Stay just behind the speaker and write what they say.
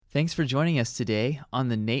Thanks for joining us today on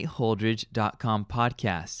the NateHoldridge.com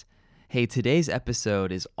podcast. Hey, today's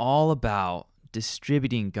episode is all about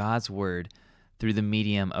distributing God's Word through the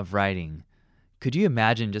medium of writing. Could you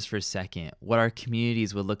imagine just for a second what our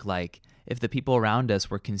communities would look like if the people around us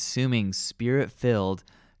were consuming Spirit-filled,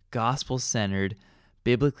 gospel-centered,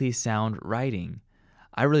 biblically sound writing?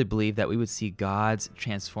 I really believe that we would see God's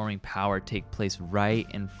transforming power take place right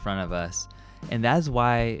in front of us. And that is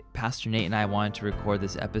why Pastor Nate and I wanted to record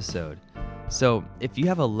this episode. So if you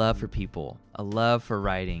have a love for people, a love for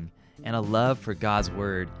writing, and a love for God's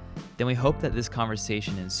Word, then we hope that this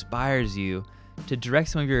conversation inspires you to direct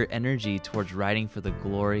some of your energy towards writing for the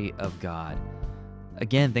glory of God.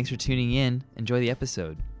 Again, thanks for tuning in. Enjoy the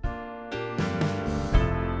episode.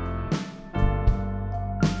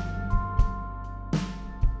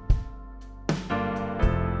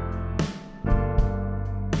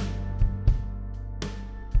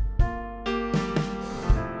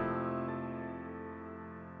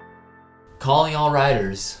 Calling all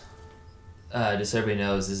writers. Just so everybody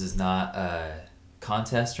knows, this is not a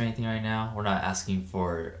contest or anything right now. We're not asking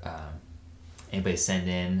for anybody to send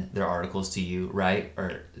in their articles to you, right?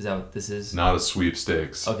 Or is that what this is? Not a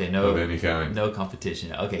sweepstakes. Okay, of any kind. No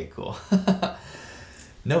competition. Okay, cool. No,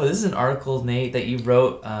 but this is an article, Nate, that you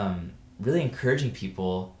wrote, really encouraging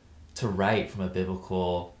people to write from a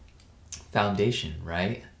biblical foundation,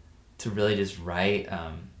 right? To really just write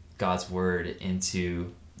God's Word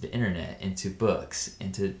into the internet, into books,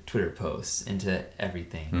 into Twitter posts, into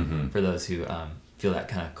everything for those who feel that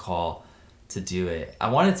kind of call to do it. I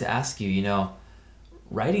wanted to ask you,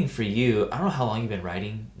 writing for you, I don't know how long you've been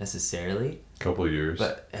writing necessarily. A couple of years.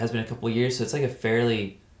 But it has been a couple of years, so it's like a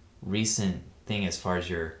fairly recent thing as far as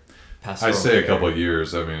your pastoral I say career. a couple of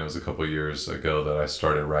years. I mean, it was a couple of years ago that I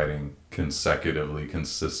started writing consecutively,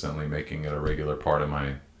 consistently, making it a regular part of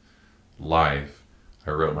my life. I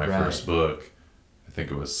wrote my first book, I think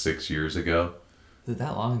it was 6 years ago. Was it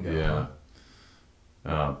that long ago?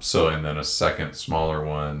 Yeah. And then a second smaller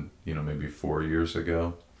one, maybe 4 years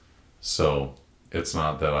ago. So it's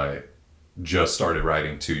not that I just started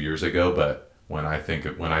writing 2 years ago, but when I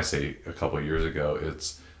say a couple of years ago,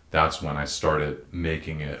 that's when I started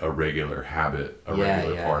making it a regular habit,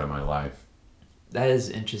 regular part of my life. That is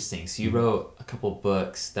interesting. So you wrote a couple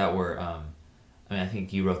books that were, I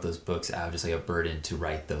think you wrote those books out of just like a burden to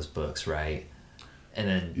write those books, right? And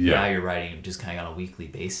then now you're writing just kind of on a weekly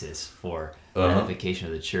basis for the edification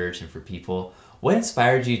of the church and for people. What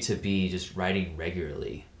inspired you to be just writing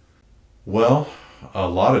regularly? Well, a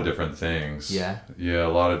lot of different things. Yeah? Yeah, a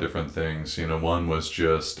lot of different things. One was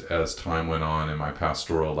just as time went on in my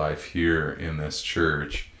pastoral life here in this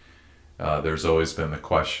church, there's always been the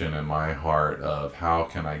question in my heart of how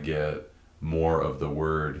can I get more of the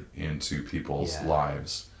Word into people's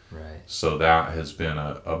lives. Right. So that has been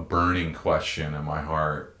a burning question in my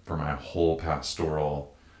heart for my whole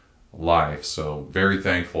pastoral life. So very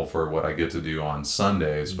thankful for what I get to do on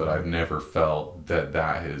Sundays, but I've never felt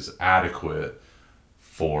that is adequate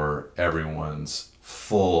for everyone's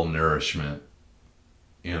full nourishment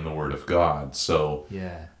in the Word of God. So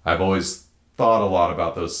I've always thought a lot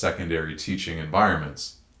about those secondary teaching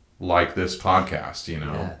environments, like this podcast.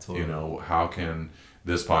 Totally. How can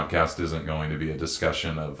this podcast isn't going to be a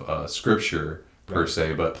discussion of scripture per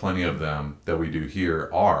se, but plenty of them that we do here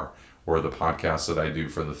are, or the podcasts that I do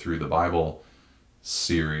for the Through the Bible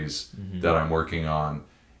series that I'm working on.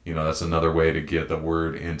 That's another way to get the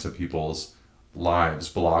Word into people's lives.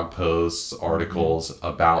 Blog posts, articles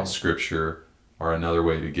about scripture are another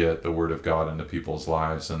way to get the Word of God into people's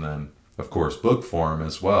lives. And then, of course, book form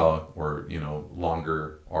as well, or,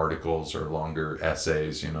 longer articles or longer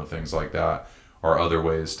essays, things like that, are other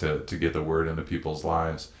ways to get the Word into people's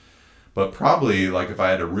lives. But probably, like, if I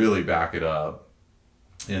had to really back it up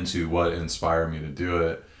into what inspired me to do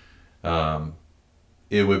it,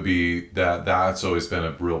 it would be that's always been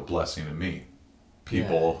a real blessing to me.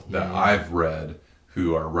 People that I've read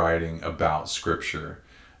who are writing about Scripture.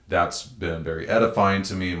 That's been very edifying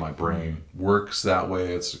to me. My brain works that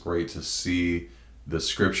way. It's great to see the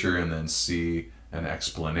Scripture and then see an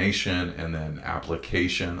explanation and then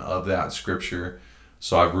application of that Scripture.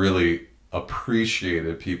 So I've really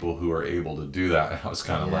appreciated people who are able to do that. I was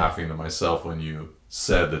kind of laughing to myself when you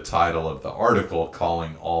said the title of the article,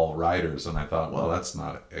 Calling All Writers, and I thought, well, that's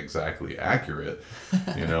not exactly accurate.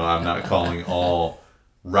 I'm not calling all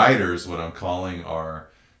writers. What I'm calling are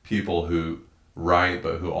people who write,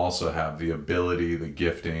 but who also have the ability, the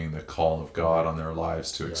gifting, the call of God on their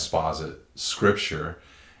lives to exposit Scripture.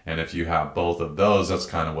 And if you have both of those, that's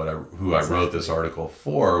kind of who I wrote this article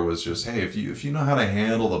for, was just, hey, if you know how to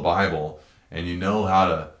handle the Bible and you know how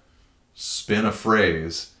to spin a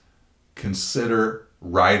phrase consider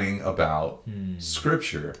writing about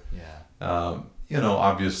Scripture. Yeah.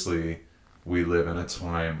 Obviously, we live in a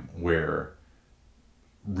time where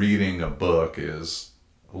reading a book is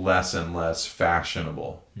less and less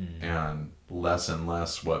fashionable and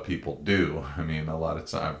less what people do. I mean, a lot of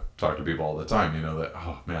time, I've talked to people all the time, that,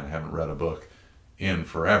 oh man, I haven't read a book in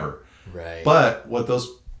forever. Right. But what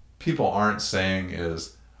those people aren't saying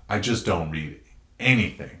is, I just don't read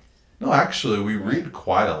anything. No, actually, we read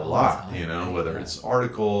quite a lot, whether it's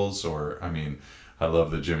articles or, I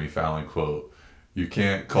love the Jimmy Fallon quote, you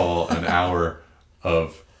can't call an hour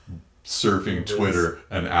of surfing Twitter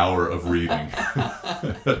an hour of reading.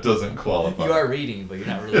 That doesn't qualify. You are reading, but you're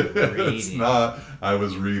not really reading. It's not, I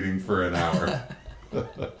was reading for an hour.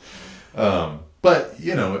 But,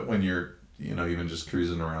 when you're, even just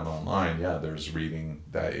cruising around online, there's reading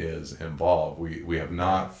that is involved. We have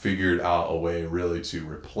not figured out a way really to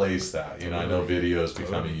replace that. I know video is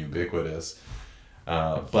becoming ubiquitous,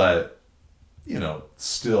 but,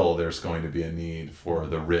 still there's going to be a need for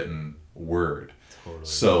the written word. Totally.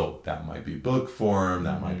 So that might be book form,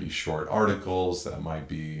 that might be short articles, that might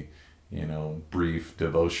be, brief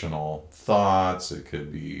devotional thoughts, it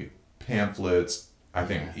could be pamphlets. I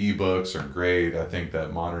think ebooks are great. I think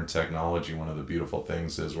that modern technology, one of the beautiful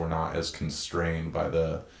things is we're not as constrained by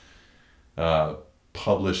the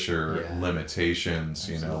publisher limitations,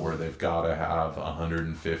 where they've got to have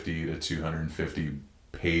 150 to 250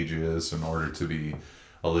 pages in order to be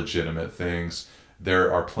a legitimate things.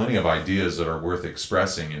 There are plenty of ideas that are worth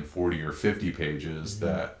expressing in 40 or 50 pages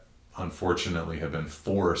that unfortunately have been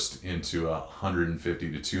forced into a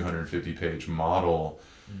 150 to 250 page model.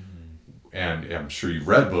 And I'm sure you've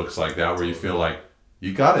read books like that where you feel like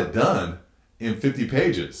you got it done in 50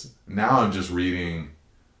 pages. Now I'm just reading,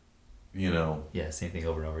 same thing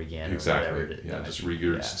over and over again. Exactly. Just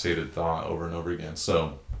regurgitated thought over and over again.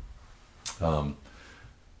 So you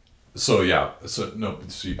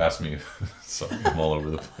asked me, sorry, I'm all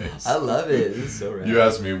over the place. I love it. This is so rad. You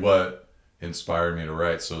asked me what inspired me to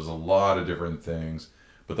write. So it was a lot of different things.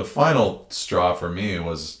 But the final straw for me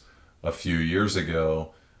was a few years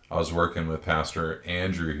ago. I was working with Pastor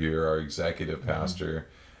Andrew here, our executive pastor,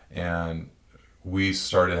 and we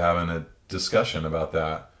started having a discussion about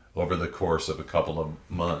that over the course of a couple of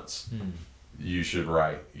months. You should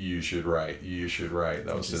write, you should write, you should write.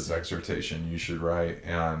 That was his exhortation, you should write.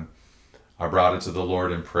 And I brought it to the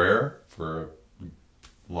Lord in prayer for a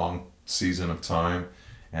long season of time,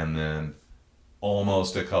 and then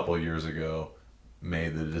almost a couple of years ago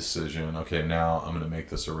made the decision, okay, now I'm going to make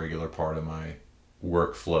this a regular part of my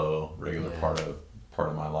workflow, part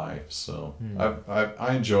of my life. So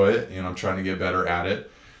I enjoy it. I'm trying to get better at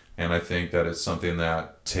it, and I think that it's something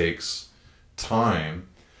that takes time.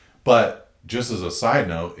 But just as a side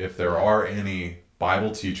note, if there are any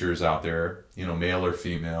Bible teachers out there, male or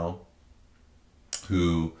female,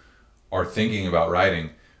 who are thinking about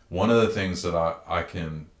writing, one of the things that I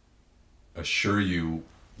can assure you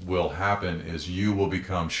will happen is you will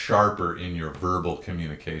become sharper in your verbal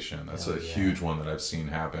communication. That's a huge one that I've seen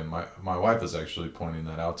happen. My wife was actually pointing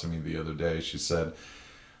that out to me the other day. She said,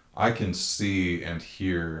 I can see and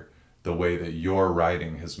hear the way that your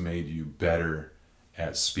writing has made you better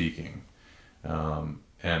at speaking.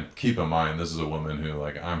 And keep in mind, this is a woman who,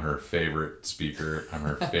 I'm her favorite speaker. I'm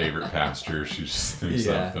her favorite pastor. She just thinks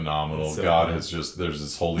I'm phenomenal. So God has there's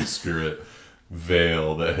this Holy Spirit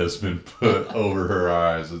veil that has been put over her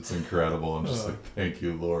eyes. It's incredible. I'm just thank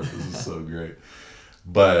you, Lord. This is so great.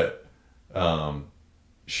 But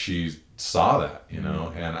she saw that,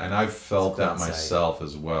 and I felt that myself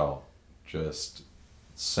as well. Just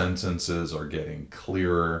sentences are getting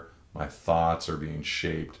clearer. My thoughts are being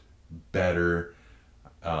shaped better.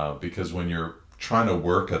 Because when you're trying to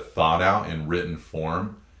work a thought out in written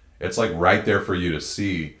form, it's right there for you to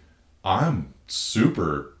see. I'm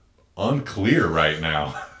super unclear right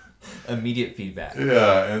now. Immediate feedback.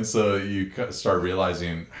 Yeah, and so you start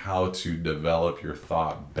realizing how to develop your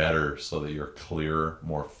thought better so that you're clearer,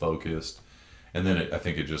 more focused. And then I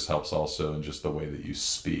think it just helps also in just the way that you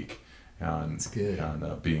speak. And, that's good.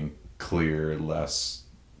 And being clear, less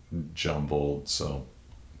jumbled. So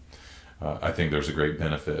I think there's a great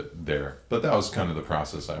benefit there. But that was kind of the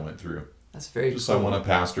process I went through. That's very cool. I want to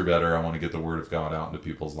pastor better. I want to get the word of God out into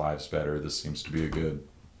people's lives better. This seems to be a good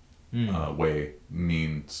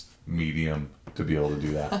medium to be able to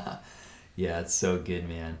do that. Yeah, it's so good,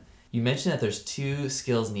 man. You mentioned that there's two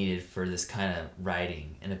skills needed for this kind of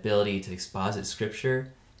writing: an ability to exposit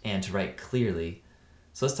scripture and to write clearly.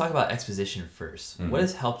 So let's talk about exposition first. What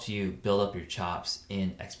has helped you build up your chops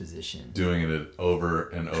in exposition? Doing it over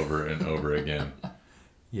and over and over again.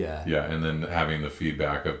 Yeah. Yeah, and then having the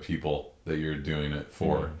feedback of people that you're doing it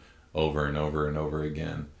for over and over and over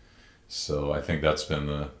again. So I think that's been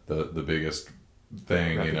the biggest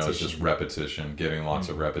thing, it's just repetition, getting lots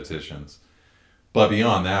of repetitions. But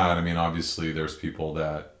beyond that, I mean, obviously there's people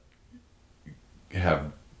that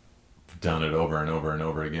have done it over and over and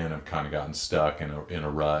over again, have kind of gotten stuck in a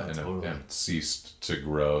rut and ceased to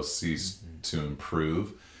grow, ceased to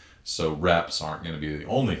improve. So reps aren't going to be the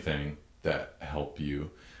only thing that help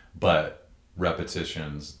you, but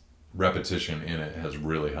repetition in it has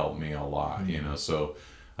really helped me a lot, so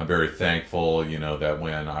I'm very thankful, that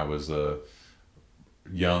when I was a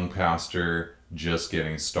young pastor just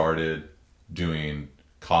getting started doing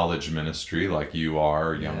college ministry like you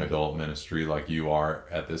are, young adult ministry like you are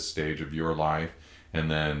at this stage of your life,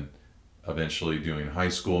 and then eventually doing high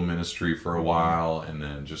school ministry for a while, and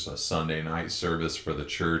then just a Sunday night service for the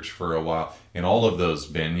church for a while. In all of those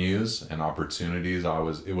venues and opportunities,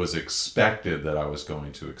 it was expected that I was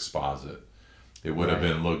going to exposit. It would have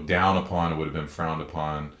been looked down upon, it would have been frowned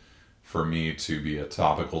upon for me to be a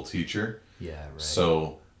topical teacher. Yeah, right.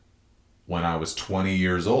 So when I was 20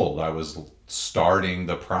 years old, I was starting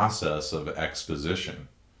the process of exposition.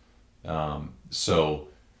 So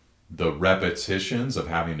the repetitions of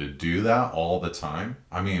having to do that all the time,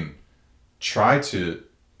 I mean, try to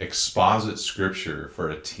exposit scripture for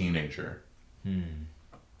a teenager.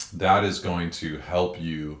 That is going to help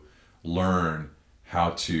you learn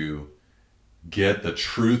how to get the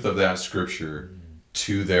truth of that scripture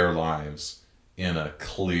to their lives in a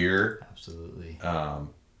clear, absolutely,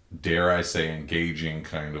 dare I say, engaging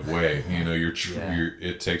kind of way.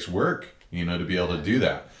 It takes work, to be able to do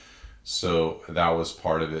that. So that was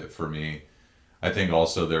part of it for me. I think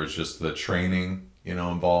also there's just the training,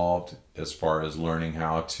 involved as far as learning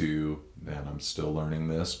how to, and I'm still learning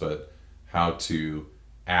this, but how to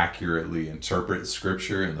accurately interpret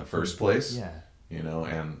scripture in the first place. Yeah.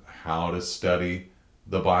 And how to study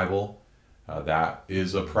the Bible. That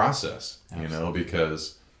is a process,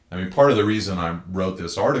 because, I mean, part of the reason I wrote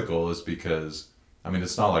this article is because, I mean,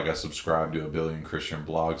 it's not like I subscribe to a billion Christian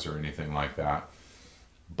blogs or anything like that,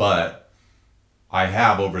 but I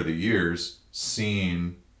have over the years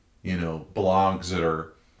seen, blogs that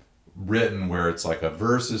are written where it's like a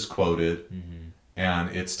verse is quoted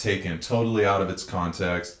and it's taken totally out of its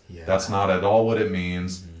context. Yeah. That's not at all what it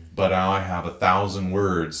means, but now I have 1,000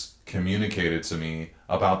 words communicated to me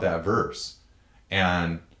about that verse.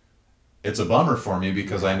 And it's a bummer for me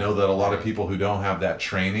because I know that a lot of people who don't have that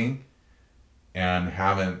training and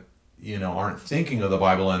aren't thinking of the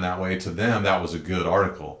Bible in that way, to them that was a good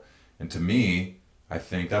article. And to me, I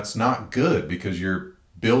think that's not good because you're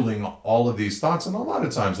building all of these thoughts, and a lot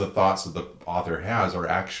of times the thoughts that the author has are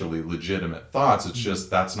actually legitimate thoughts. It's just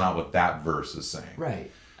that's not what that verse is saying.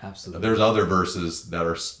 Right. Absolutely. There's other verses that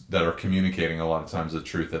are communicating a lot of times the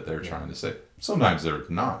truth that they're trying to say. Sometimes they're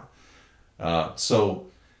not. So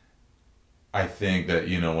I think that,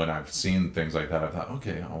 when I've seen things like that, I thought,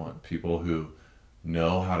 okay, I want people who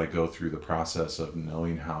know how to go through the process of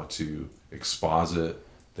knowing how to exposit.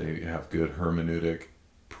 They have good hermeneutic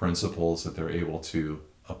principles that they're able to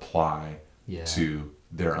apply to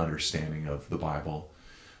their understanding of the Bible.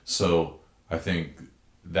 So I think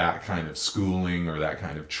that kind of schooling or that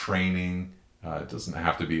kind of training, it doesn't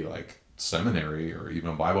have to be like seminary or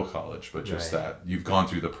even Bible college, but just that you've gone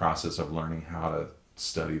through the process of learning how to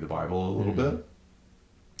study the Bible a little bit.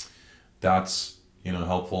 That's,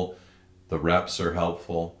 helpful. The reps are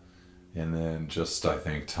helpful. And then just, I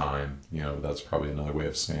think, time, that's probably another way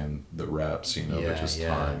of saying the reps, but just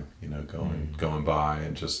time, going by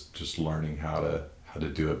and just learning how to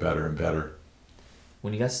do it better and better.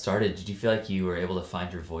 When you got started, did you feel like you were able to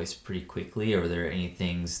find your voice pretty quickly, or were there any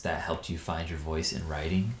things that helped you find your voice in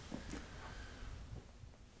writing?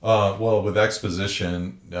 Well, with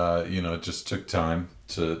exposition, it just took time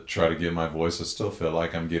to try to get my voice. I still feel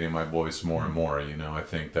like I'm getting my voice more and more. I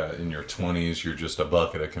think that in your 20s, you're just a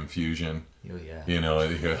bucket of confusion. Oh,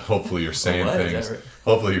 yeah. Hopefully you're saying things. Right?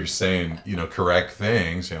 Hopefully you're saying, correct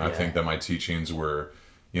things. And I think that my teachings were,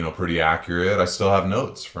 pretty accurate. I still have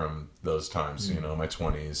notes from those times, my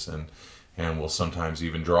 20s, and will sometimes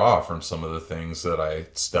even draw from some of the things that I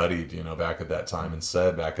studied, back at that time and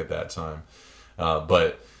said back at that time.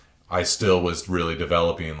 But I still was really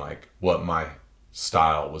developing like what my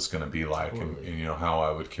style was going to be like, totally. and how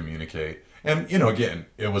I would communicate. And again,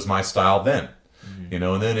 it was my style then. And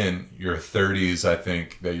then in your 30s, I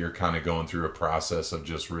think that you're kind of going through a process of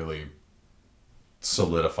just really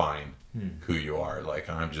solidifying who you are. Like,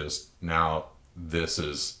 I'm just, now this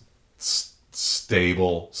is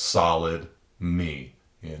stable, solid me,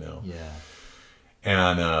 Yeah.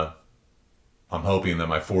 And I'm hoping that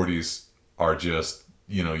my 40s are just,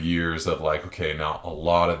 years of like, okay, now a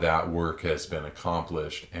lot of that work has been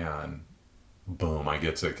accomplished, and boom, I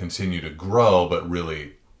get to continue to grow, but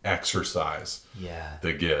really exercise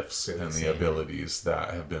the gifts and the abilities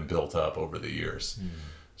that have been built up over the years.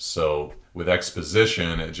 So with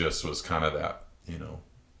exposition, it just was kind of that,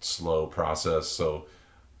 slow process. So,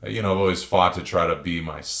 I've always fought to try to be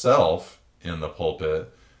myself in the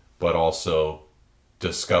pulpit, but also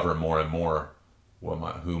discover more and more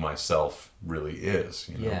who myself really is.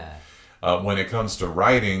 When it comes to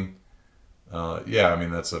writing,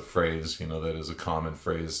 that's a phrase, that is a common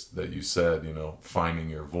phrase that you said, finding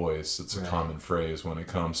your voice. It's a common phrase when it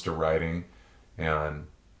comes to writing. And,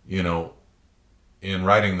 in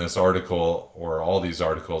writing this article or all these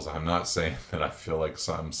articles, I'm not saying that I feel like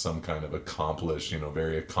I'm some kind of accomplished,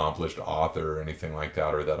 very accomplished author or anything like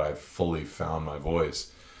that, or that I've fully found my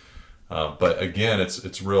voice. But again,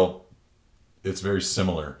 it's very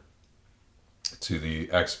similar to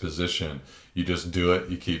the exposition. You just do it,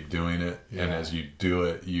 you keep doing it, and as you do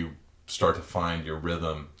it, you start to find your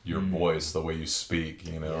rhythm, your voice, the way you speak,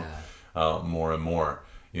 more and more.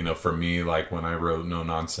 For me, like when I wrote No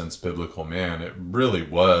Nonsense Biblical Man, it really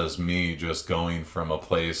was me just going from a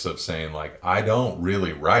place of saying like, I don't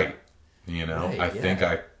really write, I think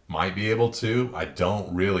I might be able to, I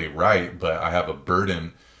don't really write, but I have a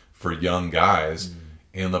burden for young guys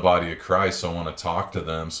in the body of Christ. So I want to talk to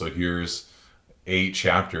them. So here's 8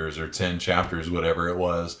 chapters or 10 chapters, whatever it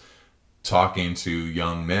was, talking to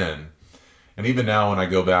young men. And even now when I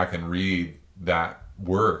go back and read that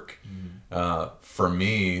work, for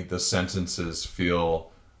me, the sentences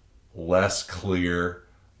feel less clear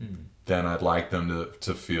than I'd like them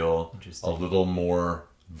to feel, a little more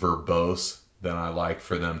verbose than I like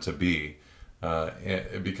for them to be.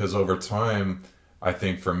 Because over time, I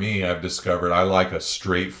think for me, I've discovered I like a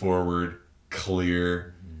straightforward,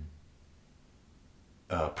 clear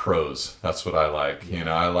prose. That's what I like.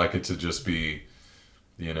 I like it to just be,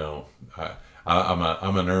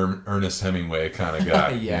 I'm an Ernest Hemingway kind of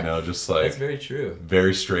guy. Just like that's very true.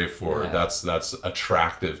 Very straightforward. That's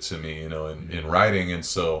attractive to me, in writing, and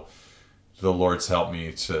so the Lord's helped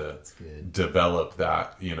me to develop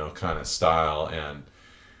that, kind of style. And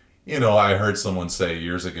I heard someone say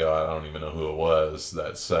years ago, I don't even know who it was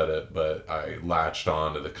that said it, but I latched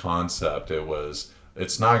on to the concept.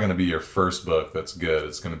 It's not going to be your first book that's good.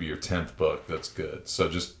 It's going to be your 10th book that's good. So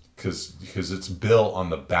just because it's built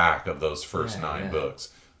on the back of those first 9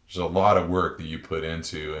 books. There's a lot of work that you put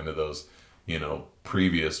into those,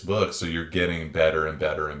 previous books. So you're getting better and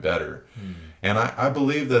better and better. And I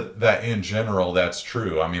believe that in general, that's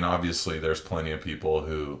true. I mean, obviously there's plenty of people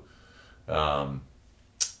who, on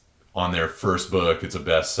their first book, it's a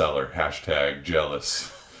bestseller,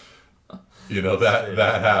 #jealous.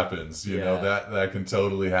 That happens, that can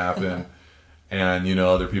totally happen. And,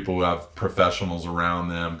 other people who have professionals around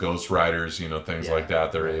them, ghostwriters, things like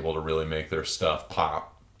that, they're able to really make their stuff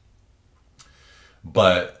pop.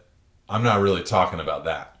 But I'm not really talking about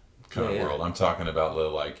that kind of world. I'm talking about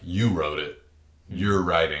like, you wrote it, you're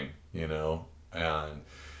writing, and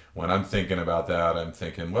when I'm thinking about that, I'm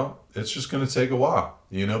thinking, well, it's just going to take a while,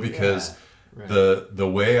 because the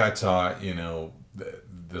way I taught,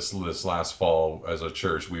 this last fall as a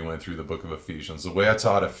church, we went through the book of Ephesians. The way I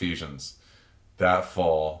taught Ephesians that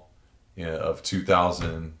fall of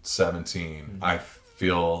 2017, I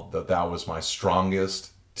feel that was my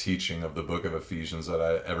strongest teaching of the book of Ephesians that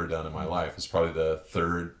I ever done in my life. It's probably the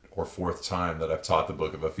 3rd or 4th time that I've taught the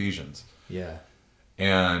book of Ephesians.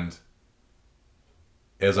 And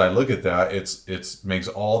as I look at that, it makes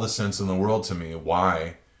all the sense in the world to me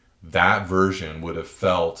why that version would have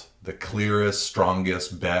felt the clearest,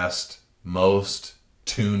 strongest, best, most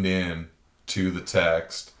tuned in to the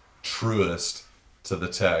text, truest to the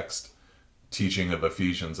text teaching of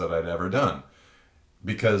Ephesians that I'd ever done,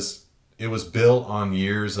 because it was built on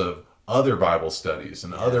years of other Bible studies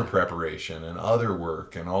and other preparation and other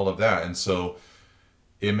work and all of that. And so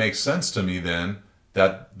it makes sense to me then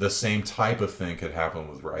that the same type of thing could happen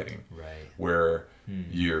with writing, where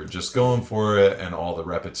you're just going for it, and all the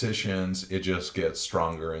repetitions, it just gets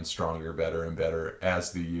stronger and stronger, better and better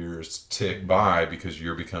as the years tick by, because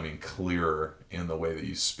you're becoming clearer in the way that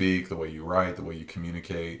you speak, the way you write, the way you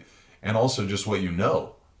communicate, and also just what you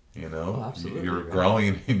know. You're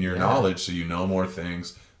growing in your knowledge, so you know more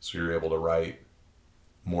things, so you're able to write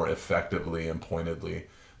more effectively and pointedly.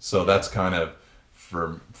 So that's kind of,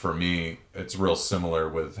 for me, it's real similar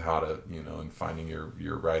with how to, in finding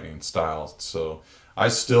your writing style. So I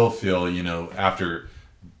still feel, after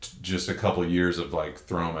just a couple of years of like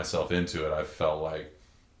throwing myself into it, I felt like,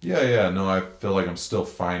 I feel like I'm still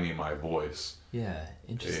finding my voice. Yeah,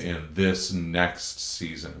 interesting. in this next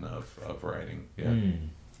season of writing. Yeah.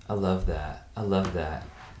 I love that. I love that.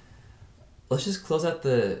 Let's just close out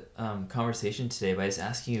the conversation today by just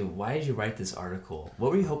asking you, why did you write this article?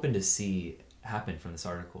 What were you hoping to see happen from this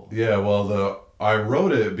article? Yeah, well, I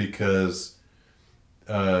wrote it because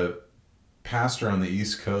a pastor on the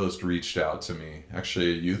East Coast reached out to me,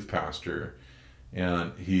 actually a youth pastor,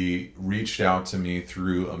 and he reached out to me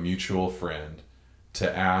through a mutual friend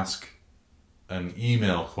to ask an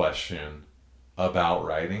email question about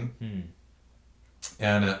writing.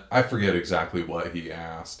 And I forget exactly what he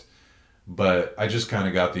asked, but I just kind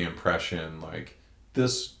of got the impression like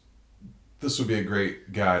this would be a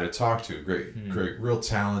great guy to talk to. Great, real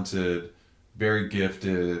talented, very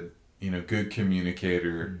gifted, good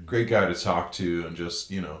communicator, great guy to talk to and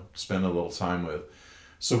just, spend a little time with.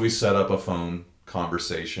 So we set up a phone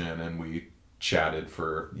conversation and we chatted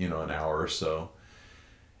for, an hour or so.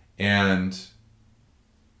 And,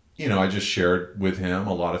 I just shared with him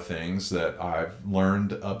a lot of things that I've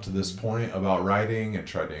learned up to this point about writing and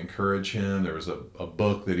tried to encourage him. There was a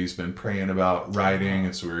book that he's been praying about writing,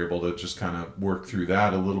 and so we were able to just kind of work through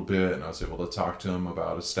that a little bit, and I was able to talk to him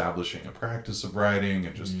about establishing a practice of writing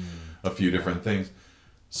and just a few different things.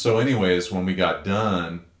 So anyways, when we got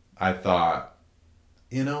done, I thought,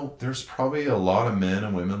 there's probably a lot of men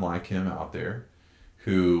and women like him out there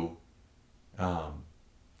who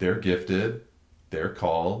they're gifted, they're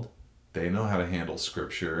called, they know how to handle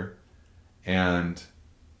scripture, and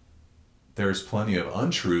there's plenty of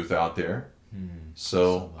untruth out there.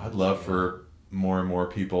 So I'd love for more and more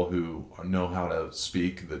people who know how to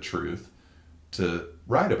speak the truth to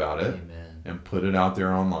write about it. Amen. And put it out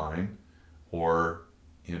there online or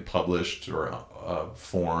in published or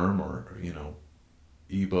form or,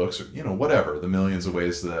 ebooks or, whatever, the millions of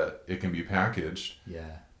ways that it can be packaged.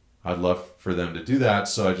 Yeah. I'd love for them to do that.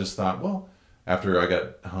 So I just thought, well, after I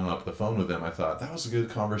got hung up the phone with them, I thought that was a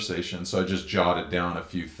good conversation. So I just jotted down a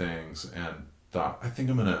few things and thought, I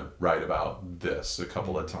think I'm going to write about this a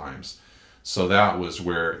couple of times. So that was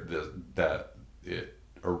where that it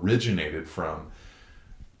originated from.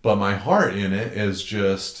 But my heart in it is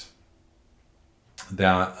just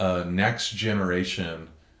that next generation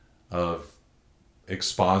of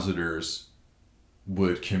expositors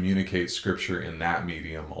would communicate scripture in that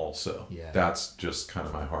medium also. Yeah. That's just kind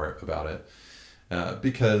of my heart about it.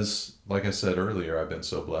 Because, like I said earlier, I've been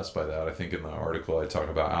so blessed by that. I think in the article I talk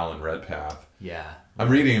about Alan Redpath. Yeah. I'm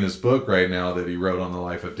reading in his book right now that he wrote on the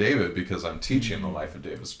life of David because I'm teaching the life of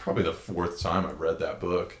David. It's probably the 4th time I've read that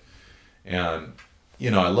book. And,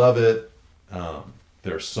 I love it.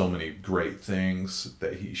 There's so many great things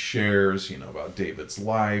that he shares, about David's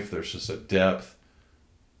life. There's just a depth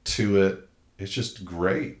to it. It's just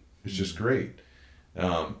great. It's just great.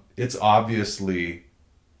 It's obviously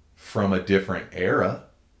from a different era.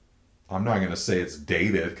 I'm not going to say it's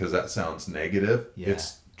dated because that sounds negative. Yeah.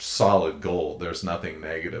 It's solid gold. There's nothing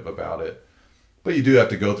negative about it. But you do have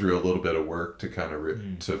to go through a little bit of work to kind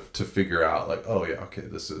of to figure out like, oh yeah, okay,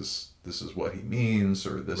 this is what he means,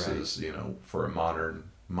 or this Right. is, for a modern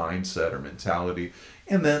mindset or mentality.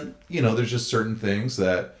 And then, there's just certain things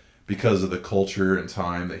that because of the culture and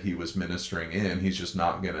time that he was ministering in, he's just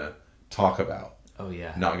not going to talk about. Oh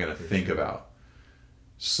yeah. Not going to think about.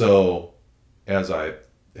 So as I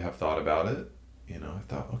have thought about it, I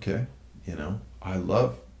thought, okay, I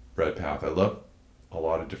love Redpath. I love a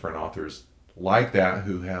lot of different authors like that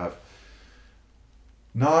who have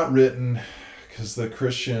not written, because the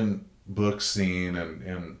Christian book scene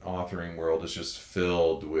and authoring world is just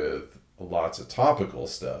filled with lots of topical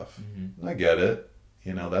stuff. I get it.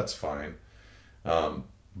 That's fine.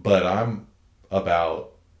 But I'm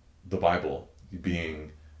about the Bible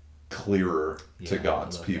being clearer to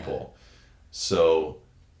God's people. That. So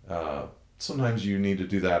sometimes you need to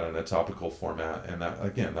do that in a topical format, and that,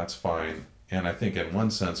 again, that's fine. And I think in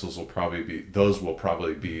one sense those will probably be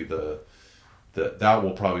the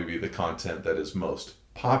content that is most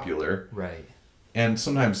popular. Right. And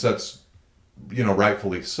sometimes that's,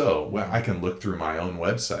 rightfully so. Well, I can look through my own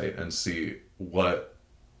website and see what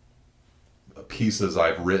pieces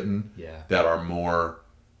I've written that are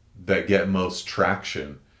that get most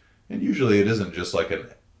traction. And usually it isn't just like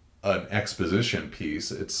an exposition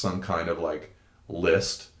piece. It's some kind of like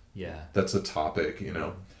list. Yeah. That's a topic,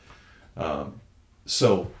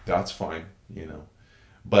 so that's fine,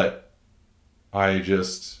 But I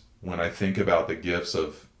just, when I think about the gifts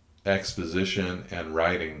of exposition and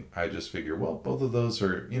writing, I just figure, well, both of those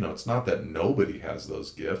are, it's not that nobody has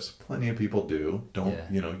those gifts. Plenty of people do.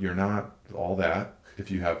 You're not all that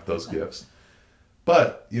if you have those gifts.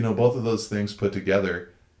 But, both of those things put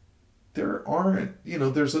together, there aren't,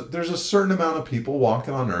 there's a certain amount of people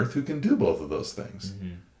walking on earth who can do both of those things.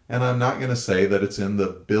 Mm-hmm. And I'm not going to say that it's in the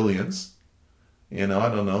billions. I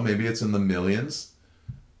don't know. Maybe it's in the millions.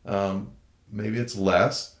 Maybe it's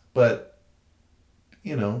less. But,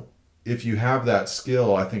 if you have that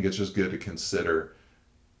skill, I think it's just good to consider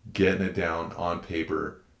getting it down on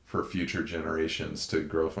paper for future generations to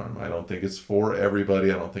grow from. I don't think it's for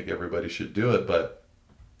everybody. I don't think everybody should do it. But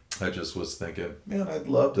I just was thinking, man, I'd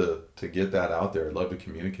love to get that out there. I'd love to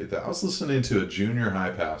communicate that. I was listening to a junior high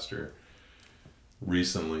pastor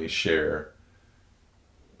recently share.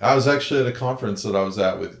 I was actually at a conference that I was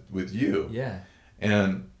at with you. Yeah.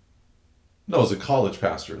 And no, it was a college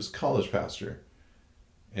pastor.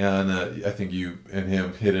 And I think you and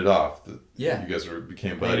him hit it off. Yeah. You guys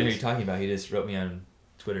became I know buddies. what you're talking about. He just wrote me on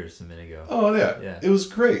Twitter just a minute ago. Oh, yeah. Yeah. It was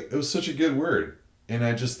great. It was such a good word. And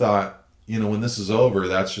I just thought, when this is over,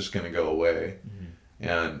 that's just going to go away. Mm-hmm.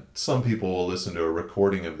 And some people will listen to a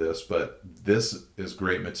recording of this, but this is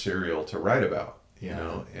great material to write about.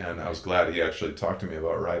 And I was glad he actually talked to me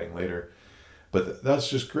about writing later. But that's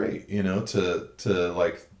just great, to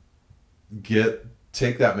like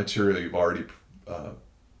take that material you've already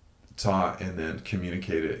taught and then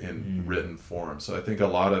communicate it in written form. So I think a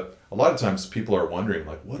lot of times people are wondering,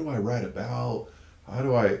 like, what do I write about? How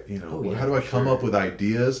do I, how do I come up with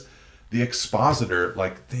ideas? The expositor,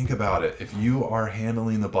 like, think about it. If you are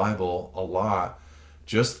handling the Bible a lot,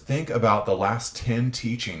 just think about the last 10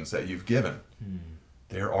 teachings that you've given.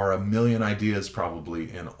 There are a million ideas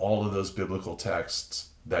probably in all of those biblical texts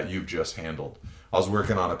that you've just handled. I was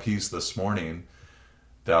working on a piece this morning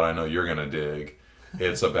that I know you're going to dig.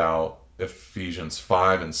 It's about Ephesians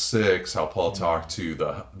 5 and 6, how Paul talked to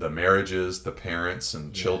the marriages, the parents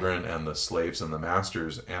and children, and the slaves and the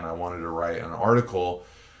masters. And I wanted to write an article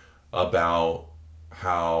about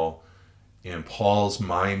how in Paul's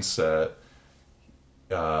mindset,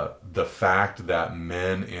 the fact that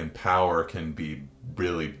men in power can be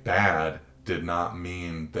really bad did not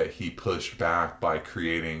mean that he pushed back by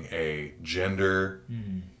creating a gender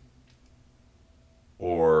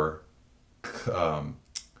or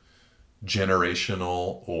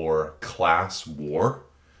generational or class war,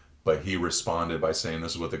 but he responded by saying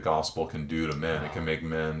this is what the gospel can do to men. Wow. It can make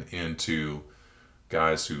men into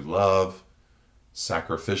guys who love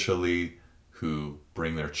sacrificially, who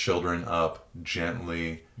bring their children up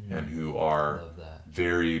gently, and who are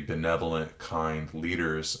very benevolent, kind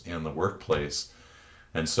leaders in the workplace.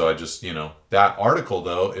 And so I just, that article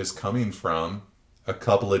though is coming from a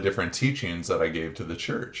couple of different teachings that I gave to the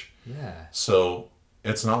church. Yeah. So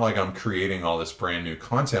it's not like I'm creating all this brand new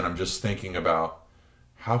content. I'm just thinking about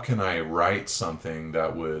how can I write something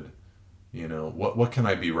that would, what can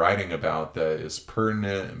I be writing about that is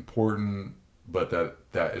pertinent, important, but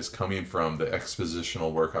that is coming from the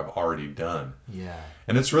expositional work I've already done. Yeah.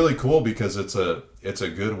 And it's really cool because it's a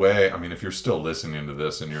good way. I mean, if you're still listening to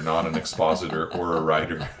this and you're not an expositor or a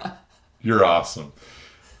writer, you're awesome.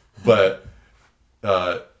 But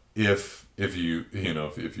if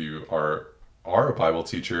you are a Bible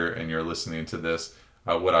teacher and you're listening to this,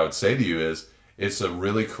 what I would say to you is it's a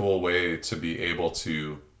really cool way to be able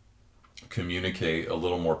to communicate a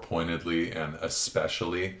little more pointedly and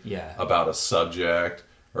especially about a subject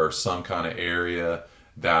or some kind of area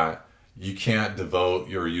that you can't devote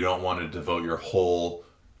you don't want to devote your whole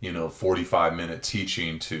 45-minute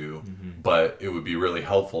teaching to, but it would be really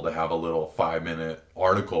helpful to have a little 5-minute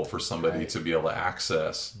article for somebody to be able to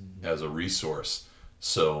access as a resource.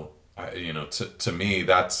 So to me,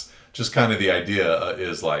 that's just kind of the idea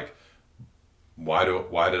is like, why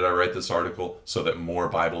did I write this article? So that more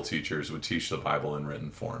Bible teachers would teach the Bible in written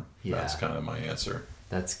form. Yeah. That's kind of my answer.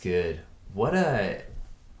 That's good. What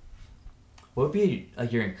would be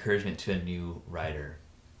your encouragement to a new writer?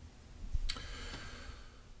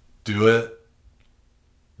 Do it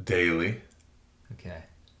daily. Okay.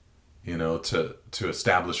 To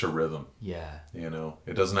establish a rhythm. Yeah.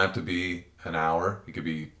 It doesn't have to be an hour. It could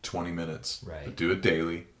be 20 minutes. Right. But do it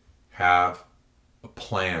daily. Have a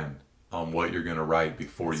plan on what you're going to write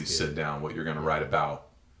before you sit down, what you're going to write about.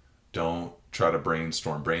 Don't try to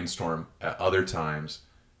brainstorm. Brainstorm at other times.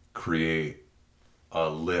 Create a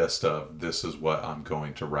list of this is what I'm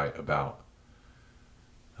going to write about.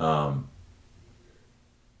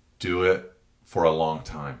 Do it for a long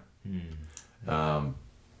time. That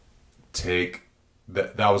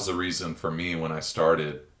was the reason for me when I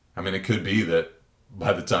started. I mean, it could be that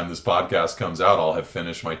by the time this podcast comes out, I'll have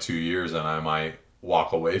finished my 2 years and I might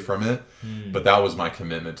walk away from it. But that was my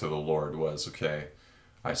commitment to the Lord was, okay,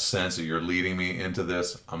 I sense that you're leading me into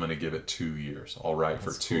this. I'm going to give it 2 years. I'll write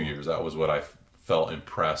for 2 years. That was what I felt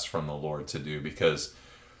impressed from the Lord to do, because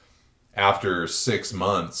after 6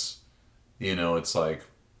 months, it's like,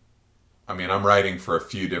 I mean, I'm writing for a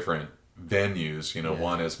few different venues.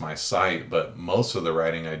 One is my site, but most of the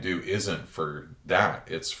writing I do isn't for that.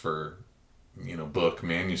 It's for, book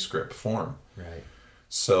manuscript form. Right.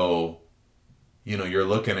 So, you're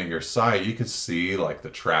looking at your site, you could see like the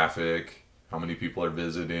traffic, how many people are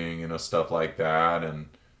visiting, stuff like that. And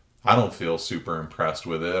I don't feel super impressed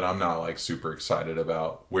with it. I'm not like super excited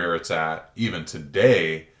about where it's at even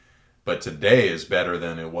today, but today is better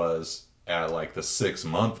than it was at like the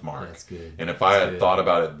 6-month mark. That's good. And if I had thought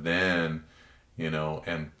about it then,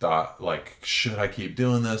 and thought like, should I keep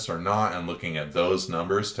doing this or not? And looking at those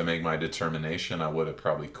numbers to make my determination, I would have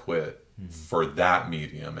probably quit for that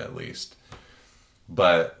medium at least.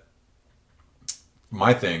 But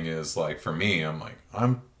my thing is like, for me,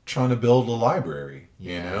 I'm trying to build a library,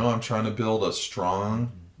 I'm trying to build a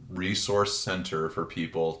strong resource center for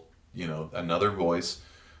people, another voice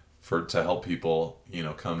to help people,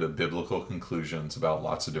 come to biblical conclusions about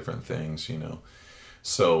lots of different things,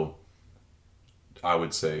 So I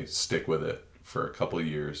would say stick with it for a couple of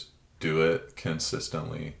years, do it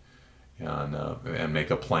consistently, and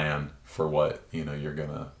make a plan for what, you're going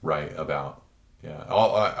to write about. Yeah.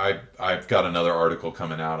 I've got another article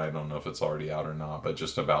coming out. I don't know if it's already out or not, but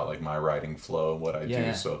just about like my writing flow and what I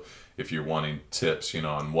do. So if you're wanting tips,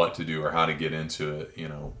 on what to do or how to get into it,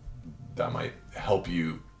 that might help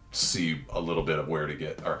you see a little bit of where to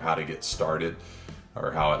get or how to get started,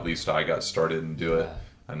 or how at least I got started and do it.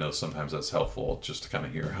 I know sometimes that's helpful just to kind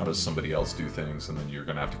of hear how does somebody else do things, and then you're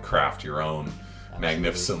going to have to craft your own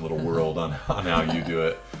magnificent little world on how you do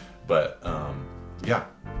it. But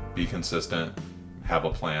be consistent, have a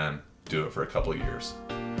plan, do it for a couple of years.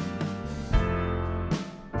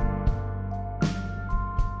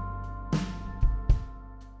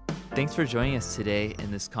 Thanks for joining us today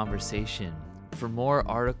in this conversation. For more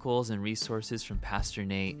articles and resources from Pastor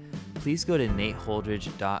Nate, please go to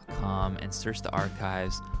nateholdridge.com and search the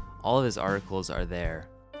archives. All of his articles are there.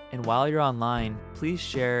 And while you're online, please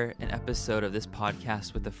share an episode of this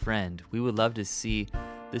podcast with a friend. We would love to see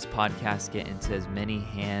this podcast get into as many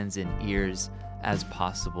hands and ears as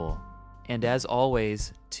possible. And as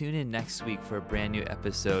always, tune in next week for a brand new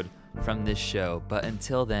episode from this show. But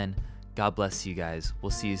until then, God bless you guys. We'll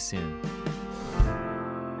see you soon.